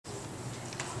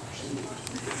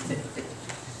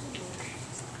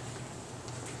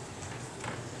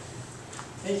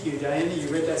Thank you, Diana. You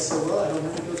read that so well. I don't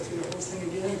have to go through the whole thing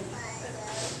again.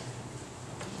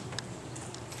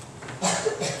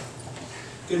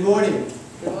 Good morning.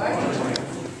 Good morning.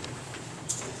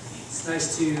 It's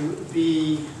nice to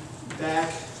be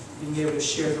back, being able to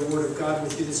share the Word of God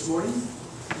with you this morning.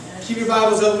 Keep your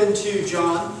Bibles open to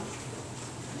John.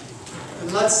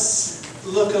 And let's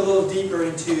look a little deeper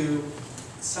into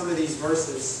some of these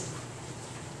verses.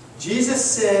 Jesus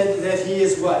said that He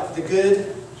is what? The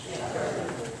good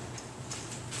shepherd.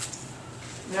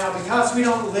 Now, because we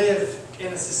don't live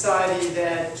in a society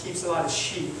that keeps a lot of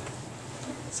sheep,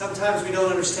 sometimes we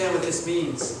don't understand what this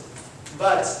means.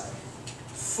 But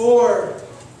for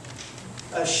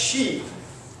a sheep,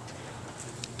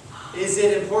 is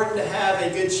it important to have a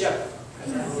good shepherd?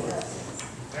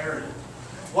 Very.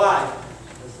 Why?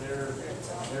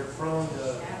 Because they're prone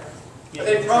to... Are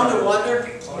they prone to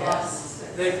wander? Yes.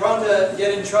 Are they prone to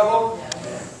get in trouble?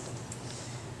 Yes.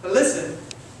 But listen,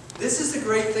 this is the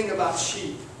great thing about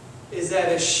sheep, is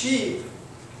that a sheep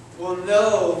will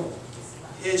know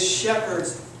his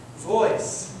shepherd's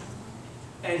voice.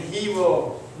 And he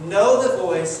will know the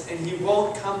voice, and he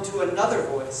won't come to another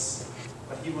voice,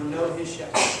 but he will know his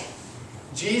shepherd.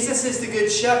 Jesus is the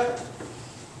good shepherd,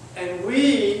 and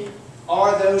we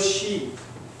are those sheep.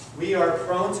 We are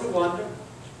prone to wander,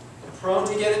 prone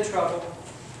to get in trouble,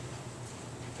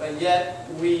 but yet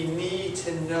we need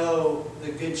to know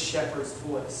the good shepherd's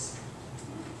voice,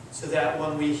 so that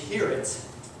when we hear it,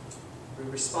 we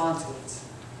respond to it.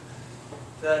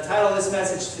 The title of this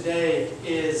message today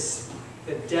is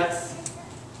The Depth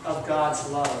of God's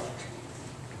Love.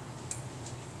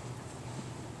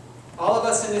 All of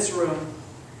us in this room,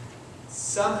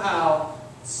 somehow,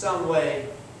 some way,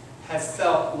 have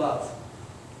felt love.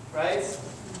 Right?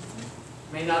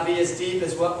 May not be as deep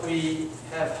as what we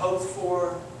have hoped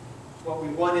for, what we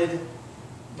wanted,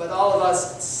 but all of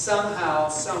us somehow,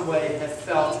 some way, have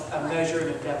felt a measure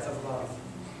and a depth of love.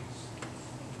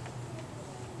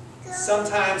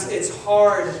 Sometimes it's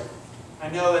hard, I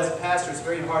know as a pastor, it's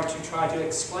very hard to try to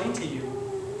explain to you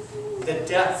the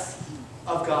depth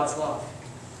of God's love.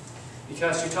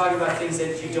 Because you're talking about things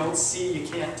that you don't see, you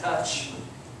can't touch.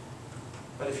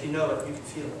 But if you know it, you can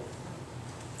feel it.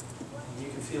 And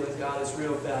you can feel that God is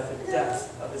real about the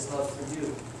depth of His love for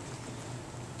you.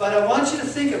 But I want you to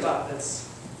think about this.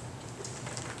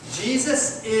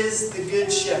 Jesus is the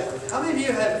good shepherd. How many of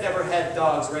you have ever had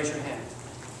dogs? Raise your hand.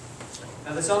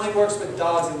 Now this only works with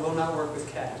dogs, it will not work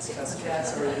with cats, because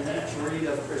cats are a unique breed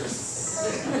of critters.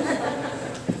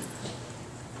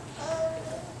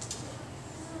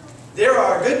 There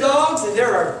are good dogs and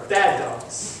there are bad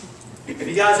dogs. Have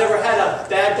you guys ever had a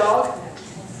bad dog?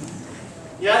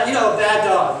 Yeah, you know, a bad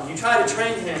dog. You try to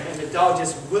train him and the dog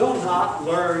just will not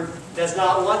learn, does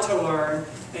not want to learn,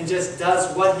 and just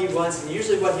does what he wants, and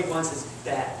usually what he wants is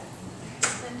bad.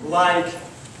 Like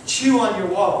chew on your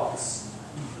walls,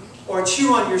 or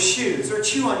chew on your shoes, or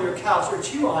chew on your couch, or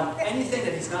chew on anything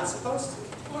that he's not supposed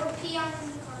to. Or pee on the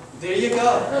car. There you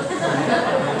go.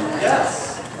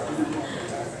 Yes.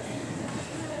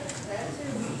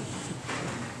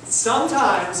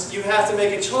 Sometimes you have to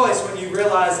make a choice when you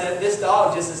realize that this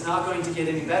dog just is not going to get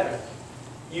any better.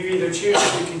 You either choose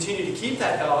to continue to keep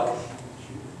that dog.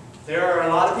 There are a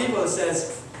lot of people that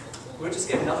says, we'll just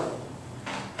get another one.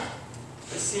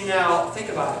 But see now, think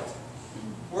about it.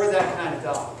 We're that kind of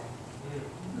dog.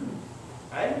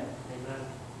 Right? Amen.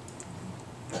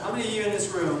 How many of you in this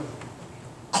room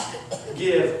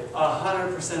give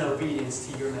 100% obedience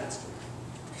to your master?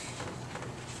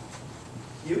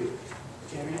 You?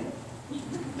 Do you have your hand?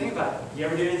 Think about it. You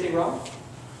ever do anything wrong?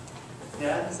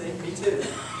 Yeah? See? Me too.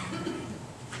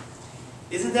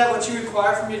 Isn't that what you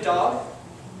require from your dog?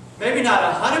 Maybe not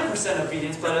 100%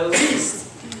 obedience, but at least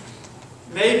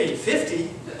maybe 50,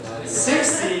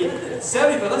 60,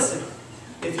 70. But listen,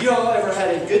 if you all ever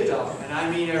had a good dog, and I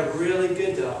mean a really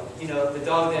good dog, you know, the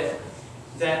dog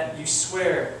that you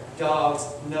swear dogs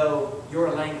know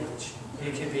your language.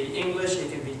 It can be English,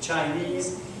 it can be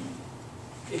Chinese,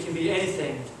 it can be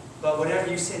anything, but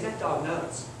whatever you say, that dog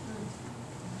knows.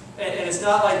 And it's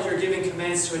not like you're giving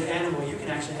commands to an animal. You can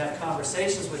actually have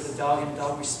conversations with the dog, and the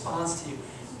dog responds to you.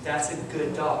 That's a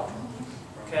good dog.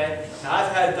 Okay? Now,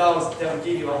 I've had dogs that would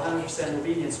give you 100%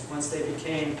 obedience once they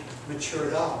became mature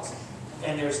dogs.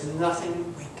 And there's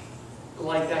nothing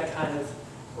like that kind of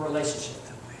relationship.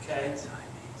 Okay?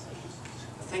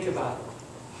 Think about it.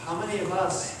 How many of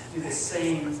us do the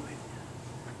same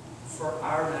for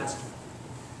our master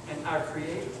and our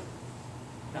Creator?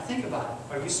 Now think about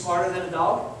it. Are you smarter than a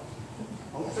dog?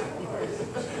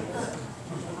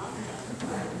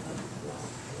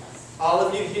 All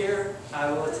of you here,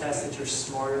 I will attest that you're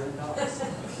smarter than dogs.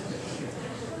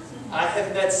 I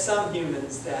have met some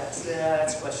humans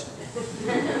that's questionable.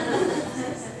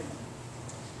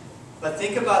 But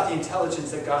think about the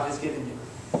intelligence that God has given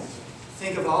you.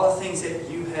 Think of all the things that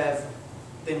you have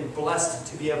been blessed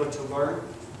to be able to learn,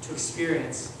 to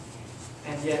experience.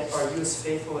 And yet, are you as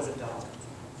faithful as a dog?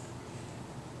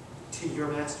 To your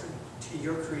master, to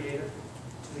your creator,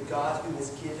 to the God who has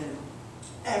given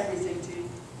everything to you?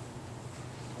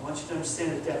 I want you to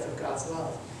understand the depth of God's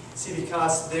love. See,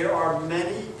 because there are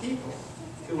many people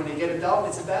who, when they get a dog,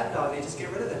 it's a bad dog, they just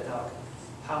get rid of that dog.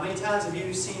 How many times have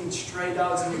you seen stray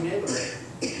dogs in your neighborhood,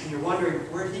 and you're wondering,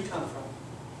 where did he come from?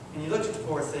 And you look at the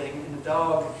poor thing, and the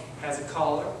dog has a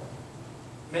collar,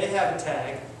 may have a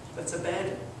tag, but it's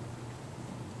abandoned.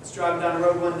 I was driving down the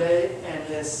road one day, and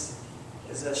this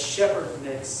is a shepherd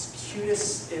mix,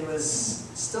 cutest. It was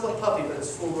still a puppy, but it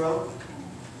was full grown.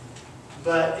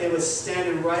 But it was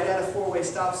standing right at a four-way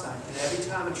stop sign, and every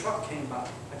time a truck came by,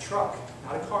 a truck,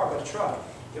 not a car, but a truck,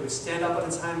 it would stand up on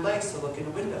its hind legs to look in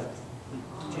the window.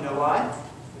 Do you know why?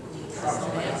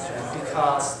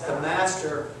 Because the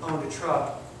master owned a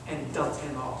truck and dumped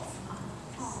him off.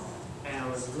 And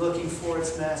it was looking for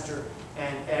its master,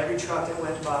 and every truck that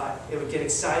went by, it would get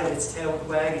excited, its tail would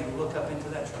wag, and look up into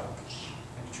that truck.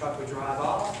 And the truck would drive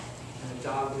off, and the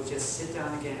dog would just sit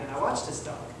down again. And I watched this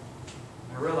dog.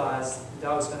 I realized the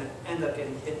dog was going to end up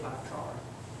getting hit by a car.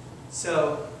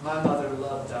 So my mother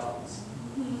loved dogs.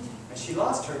 And she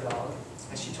lost her dog,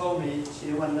 and she told me she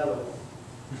didn't want another one.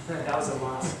 That was a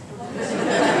lie.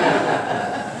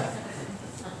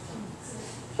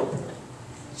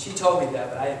 She told me that,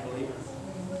 but I didn't believe her.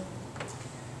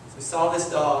 So we saw this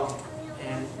dog,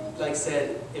 and like I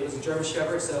said, it was a German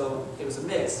Shepherd, so it was a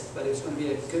mix, but it was going to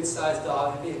be a good-sized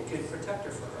dog and be a good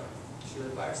protector for her. She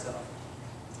lived by herself.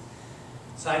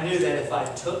 So I knew that if I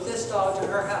took this dog to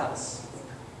her house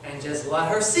and just let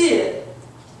her see it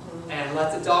and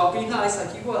let the dog be nice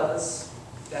like he was,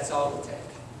 that's all it would take.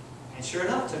 And sure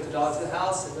enough, took the dog to the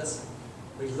house and listen.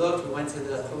 We looked, we went to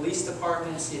the police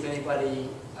department to see if anybody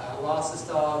lost this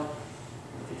dog.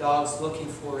 The dog's looking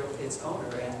for its owner,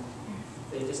 and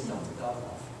they just dumped the dog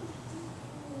off.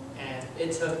 And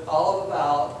it took all of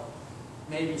about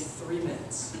maybe 3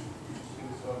 minutes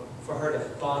for her to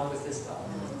bond with this dog.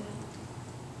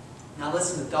 Now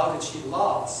listen, the dog that she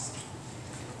lost,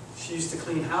 she used to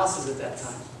clean houses at that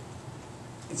time.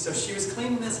 And so she was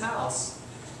cleaning this house,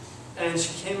 and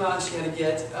she came out and she had to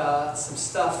get some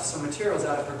stuff, some materials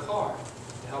out of her car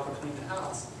to help her clean the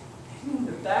house. And in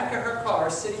the back of her car,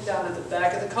 sitting down at the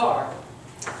back of the car,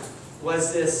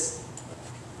 was this,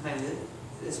 man,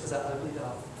 this was an ugly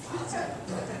dog.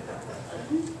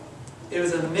 It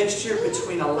was a mixture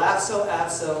between a Lhasa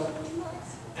Apso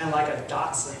and like a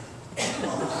Dachshund.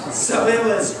 So it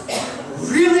was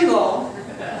really long,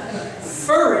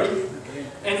 furry,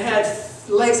 and had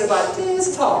legs about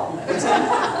this tall.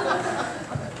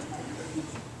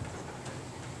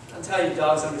 I'll tell you,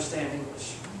 dogs understand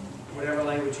English, whatever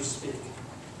language you speak.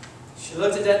 She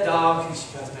looked at that dog and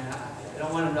she goes, man, I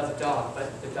don't want another dog.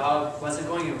 But the dog wasn't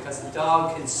going in because the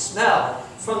dog can smell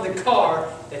from the car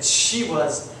that she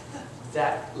was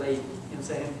that lady. You know what I'm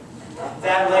saying?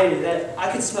 That lady, that I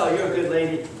can smell you're a good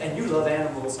lady and you love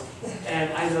animals.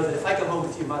 And I know that if I come home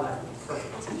with you, my life will be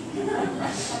perfect.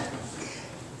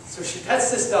 So she pets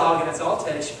this dog, and that's all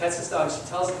it takes. She pets this dog, she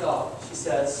tells the dog, she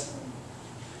says,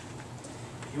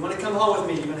 if you want to come home with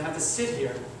me, you're going to have to sit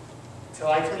here until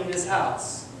I clean this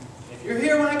house. If you're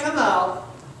here when I come out,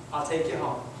 I'll take you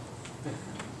home.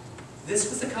 This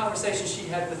was the conversation she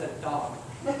had with a dog.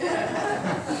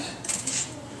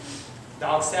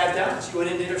 Dog sat down, she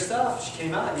went and did her stuff. She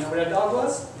came out, you know where that dog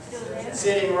was?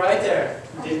 Sitting right there,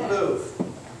 didn't move.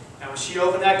 And when she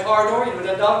opened that car door, you know what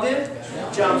that dog did?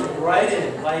 Jumped right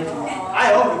in, like,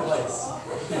 I own the place.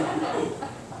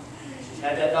 She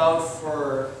had that dog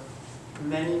for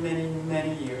many, many,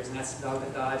 many years, and that's the dog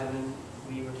that died, and then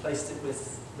we replaced it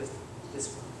with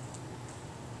this one.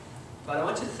 But I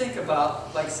want you to think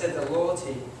about, like I said, the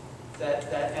loyalty that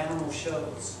that animal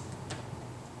shows.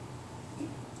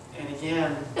 And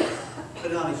again,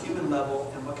 put it on a human level,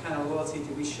 and what kind of loyalty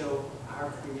do we show our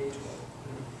Creator?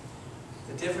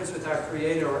 The difference with our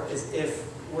Creator is if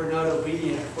we're not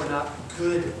obedient, if we're not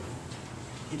good,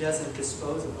 He doesn't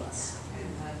dispose of us.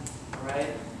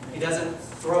 Right? He doesn't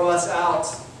throw us out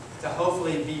to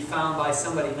hopefully be found by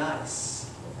somebody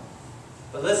nice.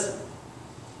 But listen,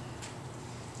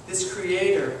 this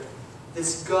Creator,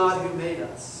 this God who made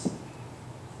us,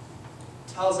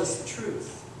 tells us the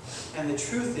truth. And the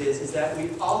truth is that we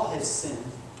all have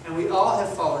sinned, and we all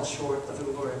have fallen short of the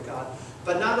glory of God.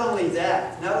 But not only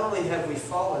that, not only have we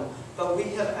fallen, but we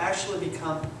have actually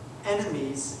become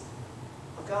enemies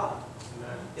of God.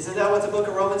 Amen. Isn't that what the book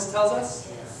of Romans tells us?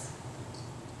 Yes.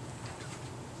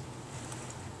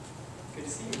 Good to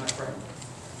see you, my friend.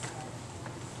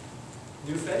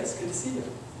 New face, good to see you.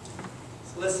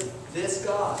 So listen, this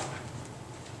God,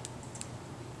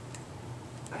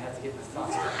 I have to get my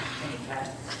thoughts right.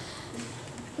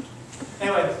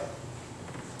 Anyway,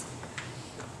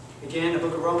 again, the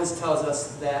book of Romans tells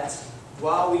us that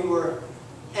while we were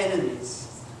enemies,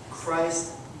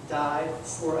 Christ died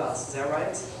for us. Is that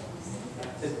right?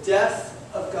 The depth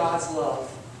of God's love.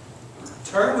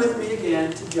 Turn with me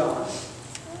again to John.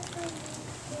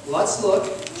 Let's look,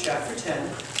 chapter 10.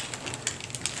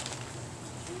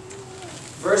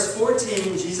 Verse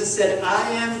 14, Jesus said,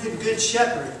 I am the good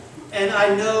shepherd, and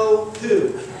I know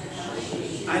who?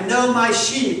 I know my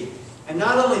sheep. And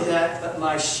not only that, but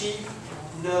my sheep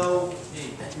know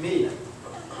me.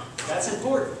 That's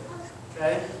important,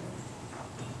 okay?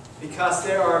 Because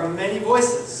there are many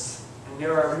voices, and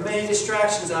there are many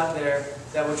distractions out there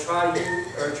that will try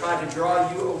to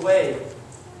draw you away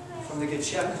from the good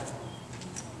shepherd.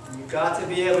 And you've got to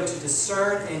be able to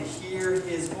discern and hear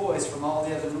his voice from all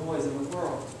the other noise in the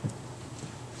world.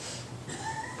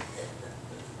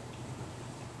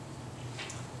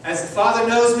 As the Father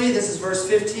knows me, this is verse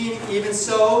 15, even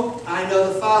so I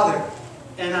know the Father,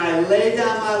 and I lay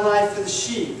down my life for the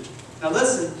sheep. Now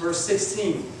listen, verse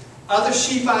 16. Other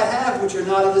sheep I have which are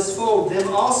not of this fold, them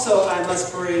also I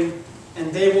must bring,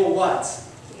 and they will what?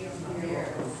 Hear.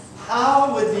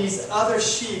 How would these other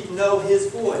sheep know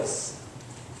his voice?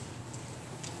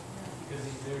 Because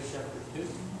he's their shepherd too.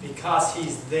 Because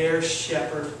he's their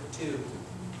shepherd too.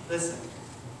 Listen.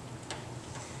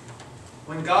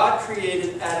 When God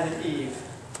created Adam and Eve,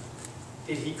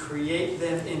 did he create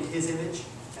them in his image?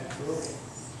 Absolutely.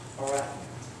 All right.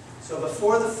 So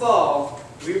before the fall,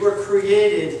 we were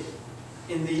created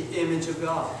in the image of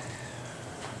God.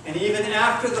 And even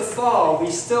after the fall,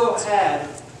 we still had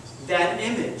that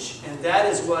image. And that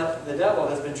is what the devil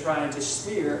has been trying to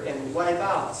smear and wipe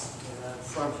out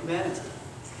from humanity.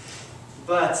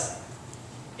 But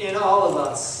in all of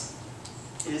us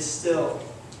is still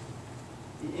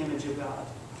the image of God.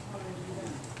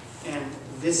 And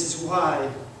this is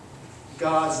why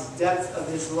God's depth of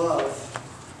his love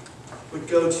would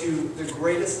go to the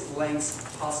greatest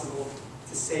lengths possible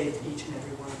to save each and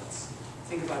every one of us.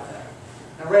 Think about that.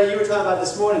 Now, Ray, you were talking about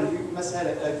this morning, you must have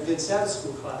had a good Sabbath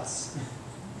school class.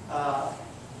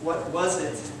 What was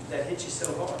it that hit you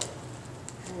so hard?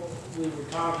 We were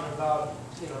talking about,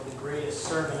 the greatest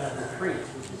sermon ever preached,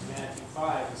 which is Matthew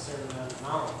 5, the Sermon on the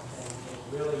Mount.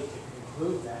 And really, to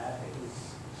conclude that, it was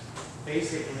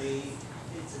basically,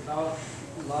 it's about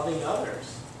loving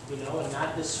others, and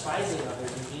not despising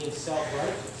others and being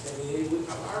self-righteous. I mean,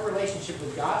 our relationship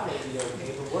with God may be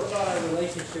okay, but what about our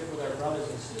relationship with our brothers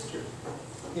and sisters?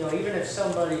 Even if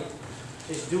somebody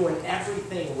is doing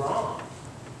everything wrong,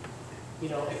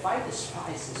 if I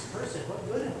despise this person, what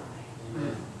good am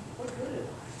I? What good am I?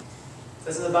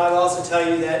 Doesn't the Bible also tell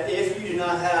you that if you do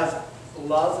not have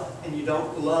love and you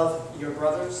don't love your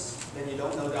brothers, then you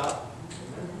don't know God?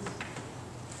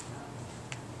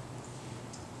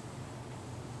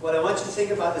 What I want you to think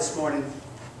about this morning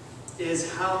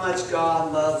is how much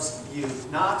God loves you.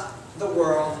 Not the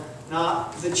world,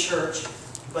 not the church,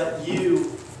 but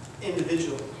you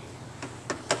individually.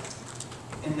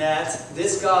 And that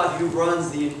this God who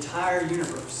runs the entire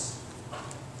universe.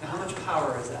 Now, how much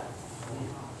power is that?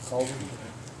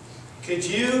 Could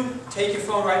you take your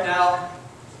phone right now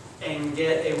and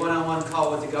get a one-on-one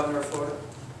call with the governor of Florida?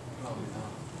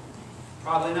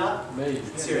 Probably not? Maybe.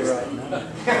 Seriously.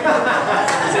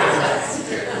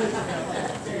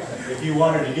 If you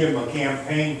wanted to give him a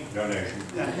campaign donation.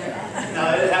 No,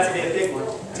 it has to be a big one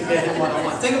to get him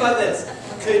one-on-one. Think about this.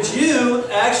 Could you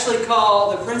actually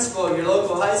call the principal of your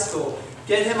local high school,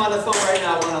 get him on the phone right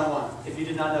now one-on-one, if you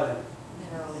did not know him?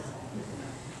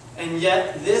 And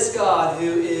yet, this God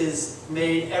who is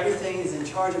made everything, is in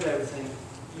charge of everything,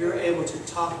 you're able to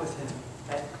talk with him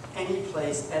at any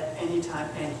place, at any time,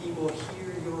 and he will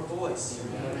hear your voice.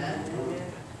 Amen.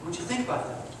 I want you to think about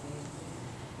that.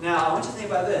 Now, I want you to think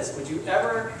about this. Would you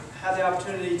ever have the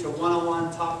opportunity to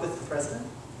one-on-one talk with the President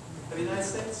of the United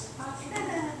States?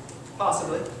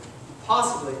 Possibly.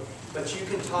 Possibly. But you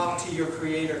can talk to your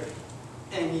Creator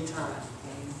anytime.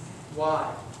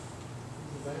 Why?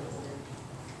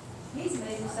 He's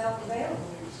made himself available.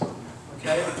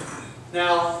 Okay?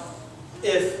 Now,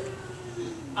 if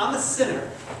I'm a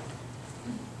sinner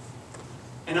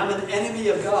and I'm an enemy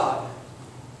of God,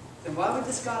 then why would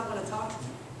this God want to talk to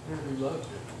me? He loves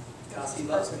you. Because he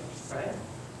loves me, right?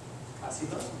 As he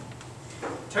loves me.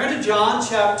 Turn to John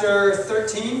chapter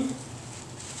 13.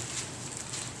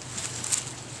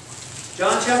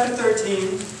 John chapter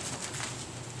 13.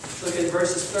 Let's look at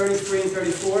verses 33 and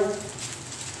 34.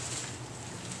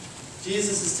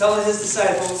 Jesus is telling his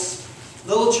disciples,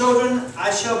 "Little children, I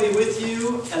shall be with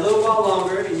you a little while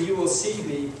longer, and you will see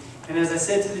me. And as I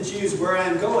said to the Jews, where I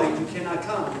am going, you cannot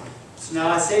come. So now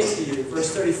I say to you," verse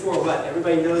 34, what?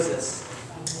 Everybody knows this.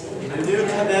 "A new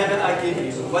commandment I give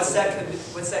you." What's that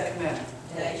commandment?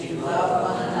 That you love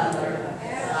one another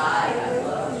as I have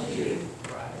loved you.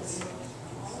 Right.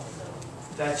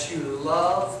 That you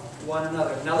love one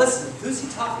another. Now listen, who's he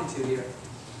talking to here?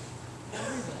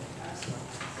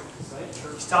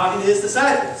 He's talking to his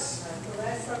disciples.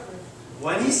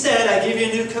 When he said, "I give you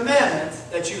a new commandment,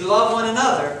 that you love one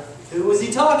another," who was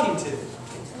he talking to?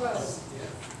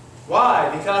 Why?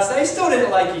 Because they still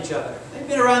didn't like each other. They've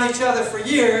been around each other for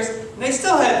years, and they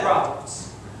still had problems.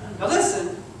 Now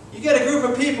listen, you get a group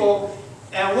of people,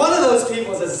 and one of those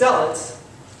people is a zealot,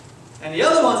 and the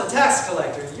other one's a tax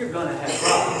collector. You're going to have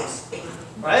problems.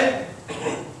 Right?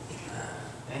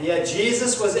 And yet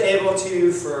Jesus was able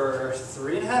to, for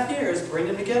 3.5 years, bring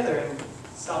them together and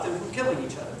stop them from killing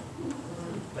each other.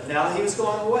 But now he was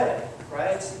going away,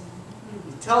 right?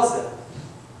 He tells them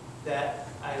that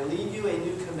I leave you a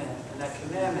new commandment, and that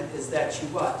commandment is that you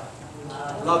what?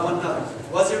 Love one another.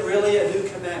 Was it really a new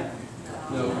commandment?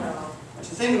 No. I want you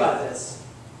to think about this.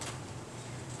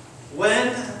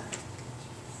 When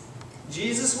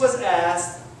Jesus was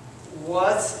asked,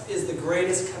 what is the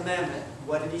greatest commandment?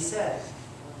 What did he say?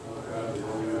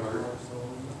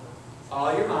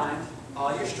 All your mind,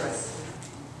 all your strength.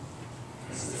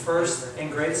 This is the first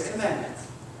and greatest commandment.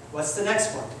 What's the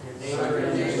next one? Love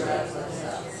your neighbor.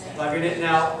 Love your neighbor.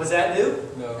 Now, was that new?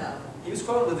 No. He was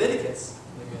quoting Leviticus.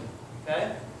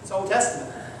 Okay? It's Old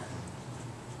Testament.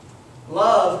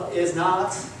 Love is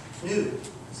not new.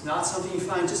 It's not something you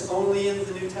find just only in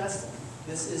the New Testament.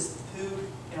 This is who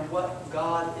and what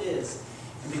God is.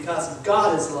 And because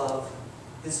God is love,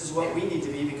 this is what we need to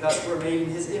be because we're made in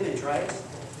His image, right?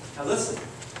 Now listen.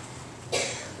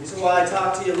 The reason why I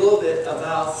talked to you a little bit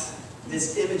about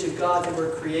this image of God that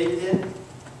we're created in.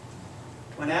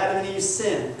 When Adam and Eve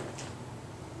sinned,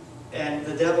 and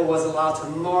the devil was allowed to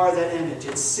mar that image,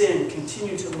 and sin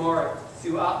continued to mar it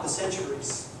throughout the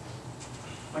centuries.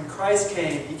 When Christ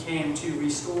came, He came to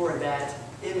restore that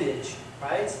image,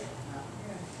 right?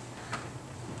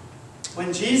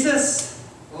 When Jesus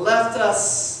left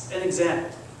us an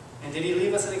example, and did He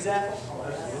leave us an example? Oh,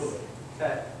 absolutely.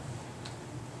 Okay.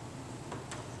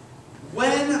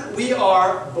 When we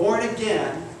are born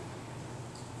again,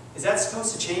 is that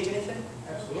supposed to change anything?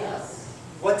 Absolutely. Yes.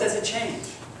 What does it change?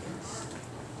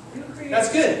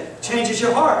 That's good. Changes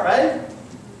your heart, right?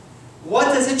 What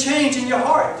does it change in your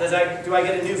heart? Do I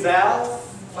get a new valve?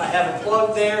 If I have a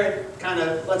plug there, it kind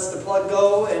of lets the plug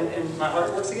go and my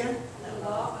heart works again? The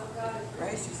love of God is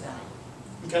gracious.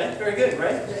 Okay, very good,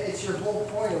 right? It's your whole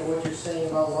point of what you're saying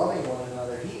about loving one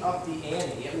another. He upped the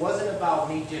ante. It wasn't about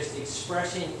me just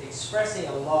expressing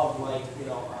a love like,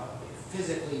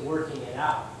 physically working it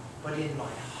out. But in my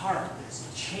heart, there's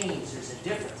a change, there's a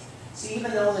difference. See,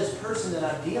 even though this person that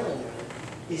I'm dealing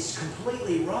with is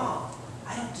completely wrong,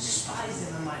 I don't despise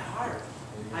them in my heart.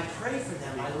 I pray for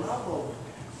them. I love over them.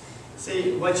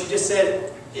 See, what you just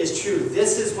said is true.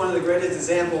 This is one of the greatest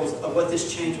examples of what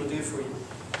this change will do for you.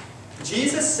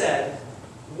 Jesus said,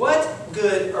 what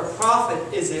good or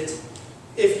profit is it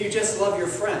if you just love your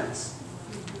friends?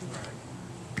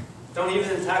 Don't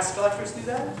even the tax collectors do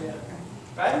that? Yeah.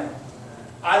 Right?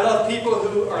 I love people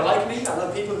who are like me. I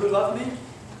love people who love me.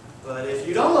 But if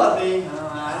you don't love me,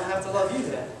 I don't have to love you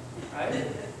then. Right?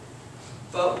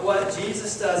 But what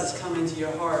Jesus does is come into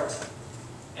your heart,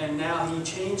 and now He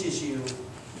changes you,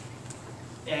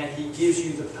 and He gives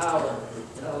you the power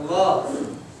to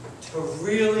love, to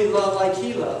really love like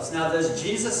He loves. Now, does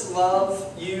Jesus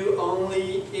love you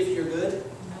only if you're good?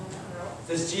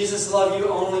 Does Jesus love you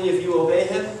only if you obey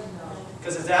Him?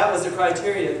 Because if that was the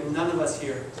criteria, none of us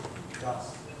here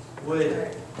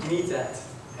would meet that.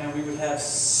 And we would have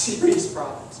serious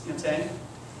problems. You know what I'm saying?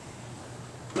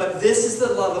 But this is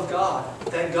the love of God.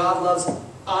 That God loves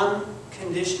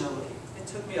unconditionally. It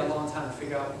took me a long time to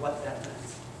figure out what that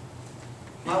meant.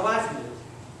 My wife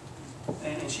knew.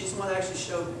 And she's the one that actually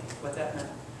showed me what that meant.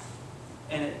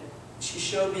 And she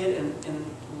showed me it in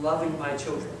loving my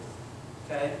children.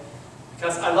 Okay?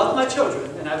 Because I love my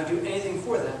children, and I would do anything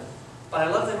for them. But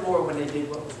I loved them more when they did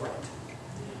what was right. You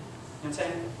know what I'm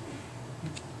saying?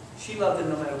 She loved them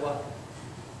no matter what.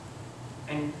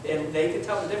 And they could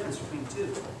tell the difference between the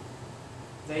two.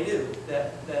 They knew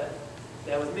that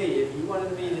with me, if you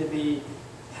wanted me to be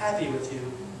happy with you,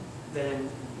 then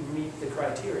meet the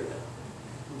criteria. You know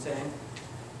what I'm saying?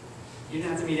 You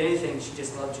didn't have to meet anything, she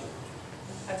just loved you.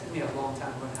 That took me a long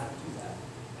time to learn how to do that.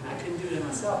 And I couldn't do it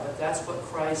myself, but that's what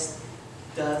Christ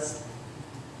does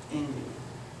in you.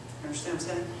 You understand what I'm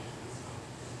saying?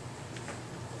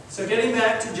 So getting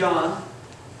back to John,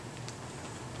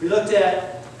 we looked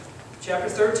at chapter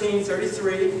 13,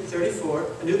 33, 34.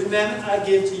 A new commandment I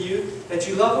give to you, that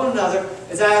you love one another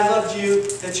as I have loved you,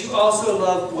 that you also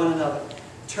love one another.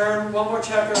 Turn one more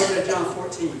chapter over to John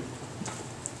 14.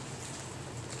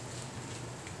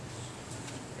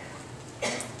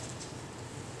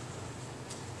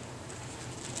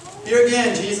 Here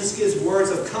again, Jesus gives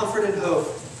words of comfort and hope.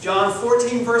 John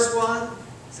 14, verse 1.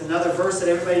 It's another verse that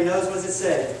everybody knows. What does it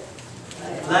say?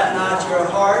 Let not your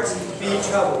heart be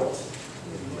troubled.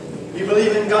 You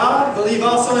believe in God, believe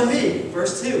also in me.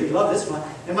 Verse 2, we love this one.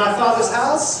 In my Father's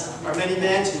house are many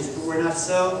mansions. If it were not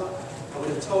so, I would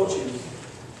have told you.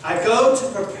 I go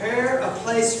to prepare a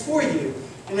place for you.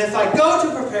 And if I go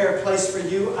to prepare a place for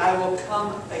you, I will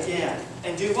come again.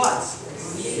 And do what?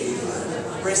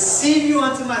 Receive you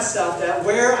unto myself, that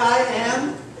where I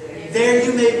am, there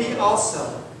you may be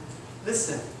also.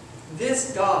 Listen,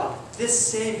 this God, this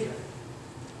Savior,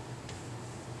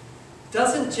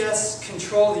 doesn't just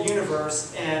control the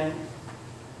universe and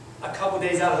a couple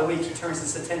days out of the week he turns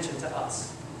his attention to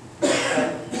us.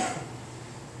 Okay?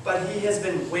 But he has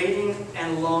been waiting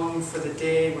and longing for the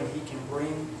day when he can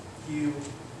bring you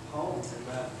home.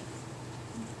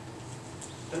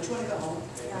 Don't you want to go home?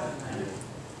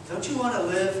 Don't you want to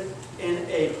live in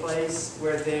a place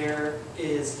where there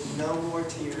is no more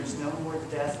tears, no more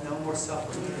death, no more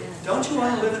suffering? Don't you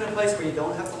want to live in a place where you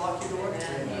don't have to lock your door?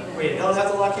 Where you don't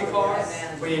have to lock your car?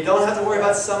 Where you don't have to worry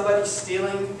about somebody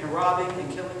stealing and robbing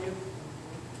and killing you?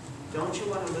 Don't you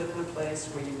want to live in a place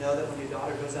where you know that when your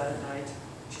daughter goes out at night,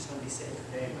 she's going to be safe?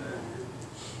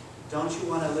 Don't you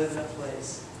want to live in a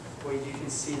place where you can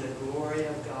see the glory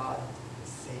of God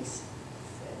face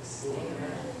to face?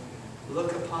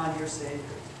 Look upon your Savior.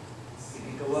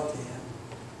 You can go up to Him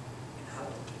and hug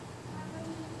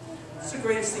Him. That's the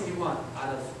greatest thing you want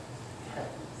out of heaven.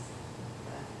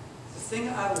 The thing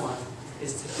I want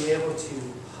is to be able to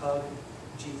hug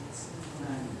Jesus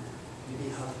and to be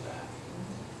hugged back.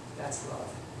 That's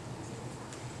love.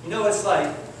 You know, it's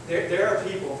like there are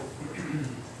people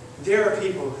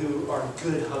who are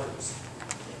good huggers.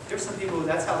 There's some people who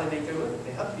that's how they make their living.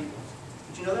 They hug people.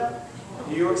 Did you know that?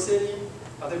 New York City,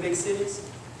 other big cities,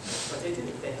 what they do,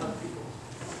 they hug people.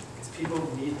 Because people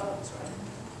need hugs, right?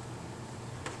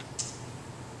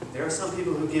 There are some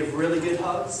people who give really good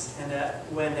hugs, and that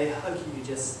when they hug you, you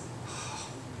just, you know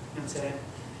what I'm saying?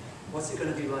 What's it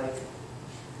going to be like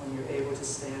when you're able to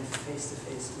stand face to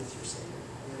face with your Savior?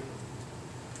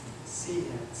 See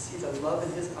Him, see the love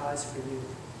in His eyes for you,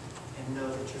 and know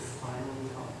that you're finally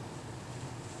home.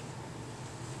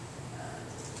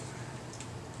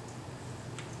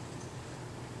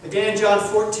 Again, John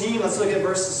 14, let's look at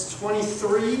verses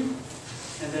 23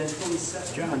 and then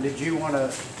 27. John, did you want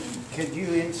to, could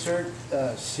you insert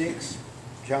 6,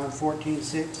 John 14,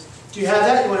 6? Do you have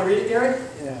that? You want to read it, Gary?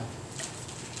 Yeah.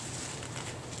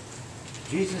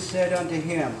 Jesus said unto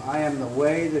him, I am the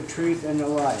way, the truth, and the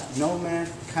life. No man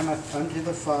cometh unto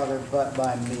the Father but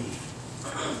by me.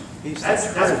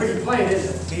 That's pretty plain,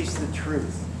 isn't it? He's the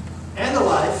truth. And the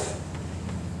life.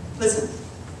 Listen.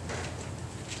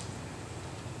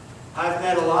 I've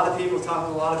met a lot of people, talked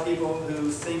to a lot of people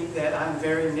who think that I'm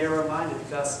very narrow-minded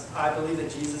because I believe that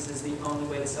Jesus is the only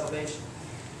way to salvation.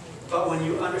 But when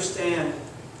you understand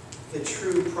the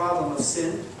true problem of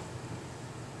sin,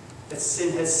 that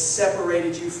sin has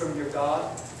separated you from your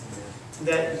God,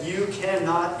 that you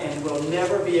cannot and will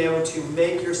never be able to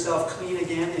make yourself clean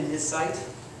again in His sight,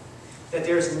 that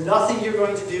there's nothing you're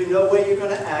going to do, no way you're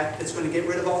going to act that's going to get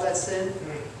rid of all that sin,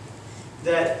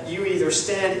 that you either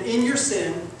stand in your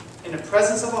sin in the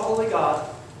presence of a holy God,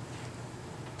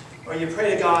 or you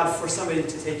pray to God for somebody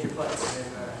to take your place.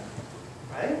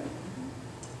 Right?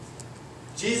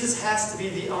 Jesus has to be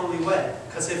the only way.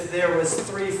 Because if there was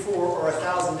 3, 4, or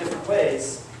 1,000 different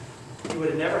ways, He would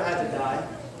have never had to die.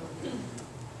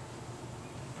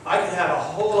 I could have a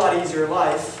whole lot easier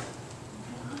life.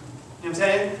 You know what I'm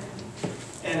saying?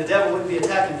 And the devil wouldn't be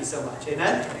attacking me so much.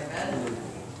 Amen? Amen.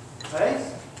 Right?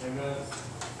 Amen.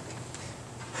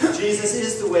 Jesus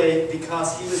is the way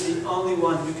because He was the only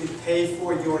one who could pay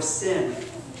for your sin.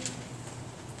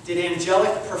 Did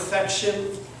angelic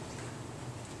perfection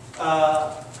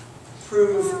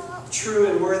prove true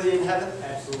and worthy in heaven?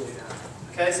 Absolutely not.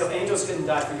 Okay, so angels couldn't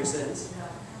die for your sins.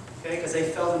 Okay, because they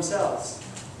fell themselves.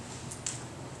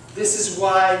 This is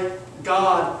why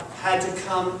God had to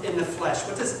come in the flesh.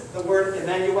 What does the word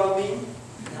Emmanuel mean?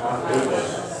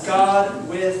 God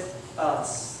with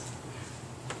us.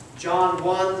 John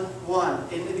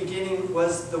 1:1. In the beginning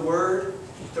was the Word.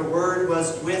 The Word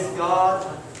was with God.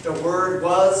 The Word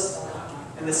was,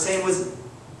 and the same was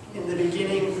in the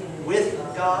beginning with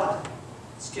God.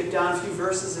 Skip down a few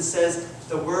verses. It says,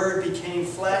 the Word became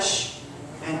flesh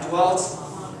and dwelt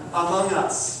among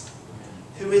us.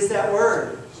 Who is that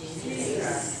Word?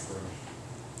 Jesus.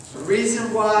 The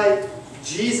reason why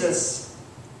Jesus,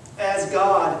 as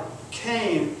God,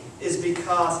 came is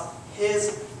because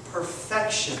His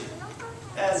perfection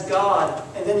as God,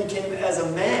 and then He came as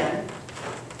a man,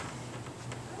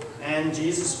 and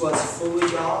Jesus was fully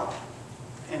God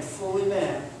and fully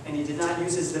man, and He did not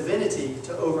use His divinity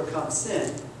to overcome sin.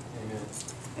 Amen.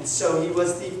 And so He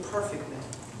was the perfect man,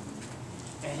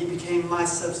 and He became my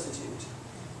substitute.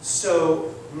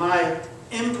 So my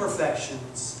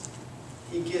imperfections,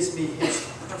 He gives me His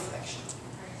perfection.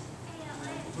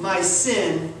 My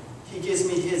sin, He gives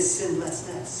me His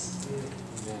sinlessness.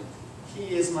 Amen.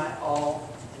 He is my all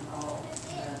in all.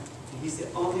 And He's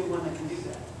the only one that can do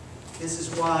that. This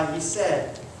is why He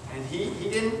said, and He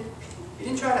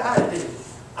didn't try to hide it, did He?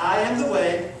 I am the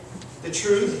way, the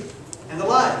truth, and the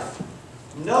life.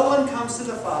 No one comes to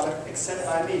the Father except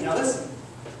by me. Now listen.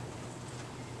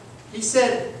 He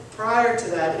said prior to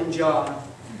that in John,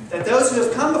 that those who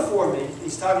have come before me,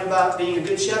 He's talking about being a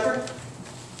good shepherd,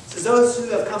 says those who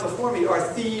have come before me are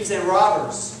thieves and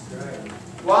robbers. Right.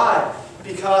 Why?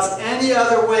 Because any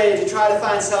other way to try to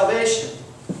find salvation,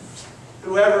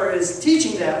 whoever is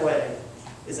teaching that way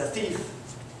is a thief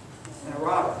and a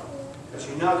robber. Because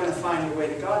you're not going to find your way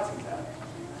to God through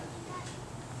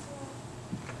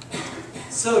that.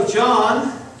 So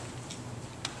John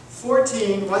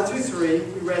 14, 1 through 3,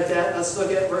 we read that. Let's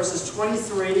look at verses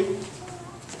 23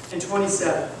 and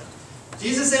 27.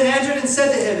 Jesus then answered and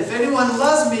said to him, if anyone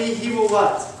loves me, he will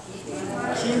what?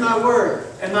 Keep my word.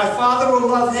 And my Father will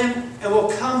love him and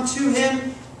will come to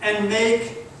him and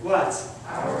make what?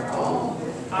 Our home.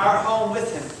 Our home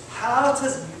with him. How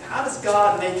does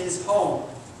God make His home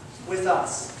with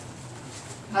us?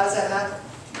 How does that happen?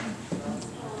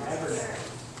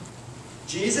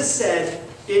 Jesus said,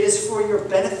 it is for your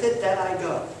benefit that I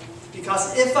go.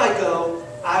 Because if I go,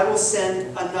 I will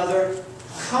send another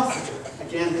Comforter.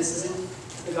 Again, this is in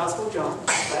the Gospel of John,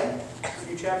 right? A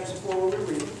few chapters before we'll be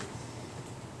reading.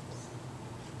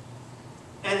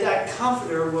 And that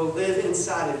Comforter will live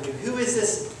inside of you. Who is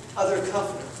this other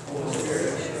Comforter? Holy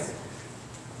Spirit.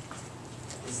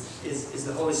 Is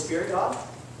the Holy Spirit God?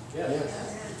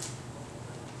 Yes.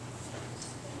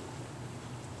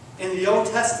 In the Old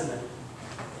Testament,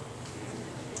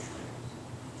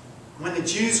 when the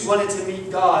Jews wanted to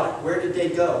meet God, where did they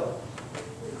go?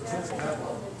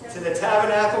 To the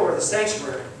tabernacle or the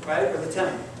sanctuary, right? Or the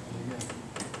temple.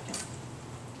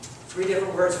 Three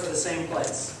different words for the same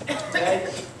place.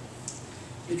 Okay?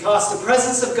 Because the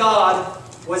presence of God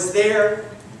was there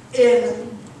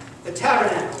in the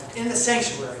tabernacle, in the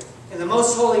sanctuary, in the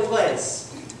most holy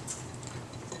place.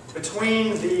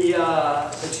 Between the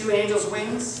two angels'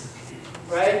 wings,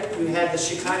 right? You had the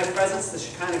Shekinah presence, the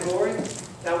Shekinah glory.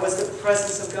 That was the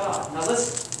presence of God. Now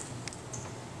listen.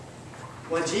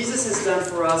 What Jesus has done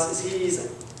for us is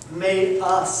He's made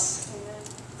us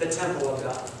the temple of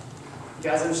God. You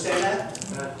guys understand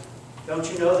that?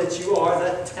 Don't you know that you are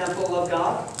the temple of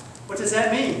God? What does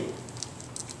that mean?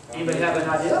 Anybody have an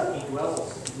idea? He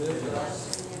dwells.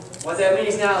 What that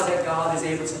means now is that God is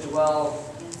able to dwell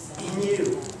in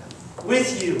you,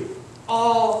 with you,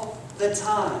 all the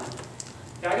time.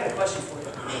 Now I got a question for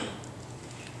you.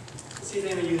 Let's see if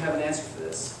any of you have an answer for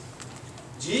this.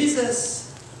 Jesus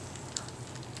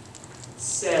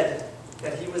said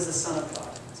that He was the Son of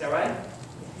God. Is that right?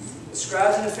 The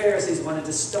scribes and the Pharisees wanted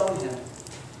to stone Him.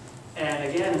 And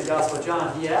again, in the Gospel of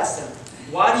John, He asked them,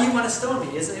 why do you want to stone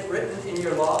me? Isn't it written in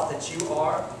your law that you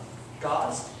are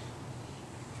gods?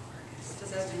 What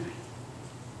does that mean?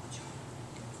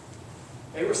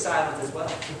 They were silent as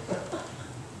well.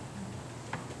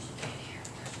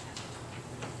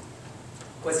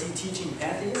 Was He teaching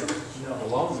pantheism? No.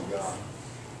 Belongs to God.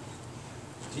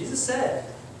 Jesus said,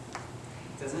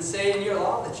 doesn't it say in your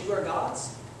law that you are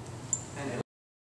gods?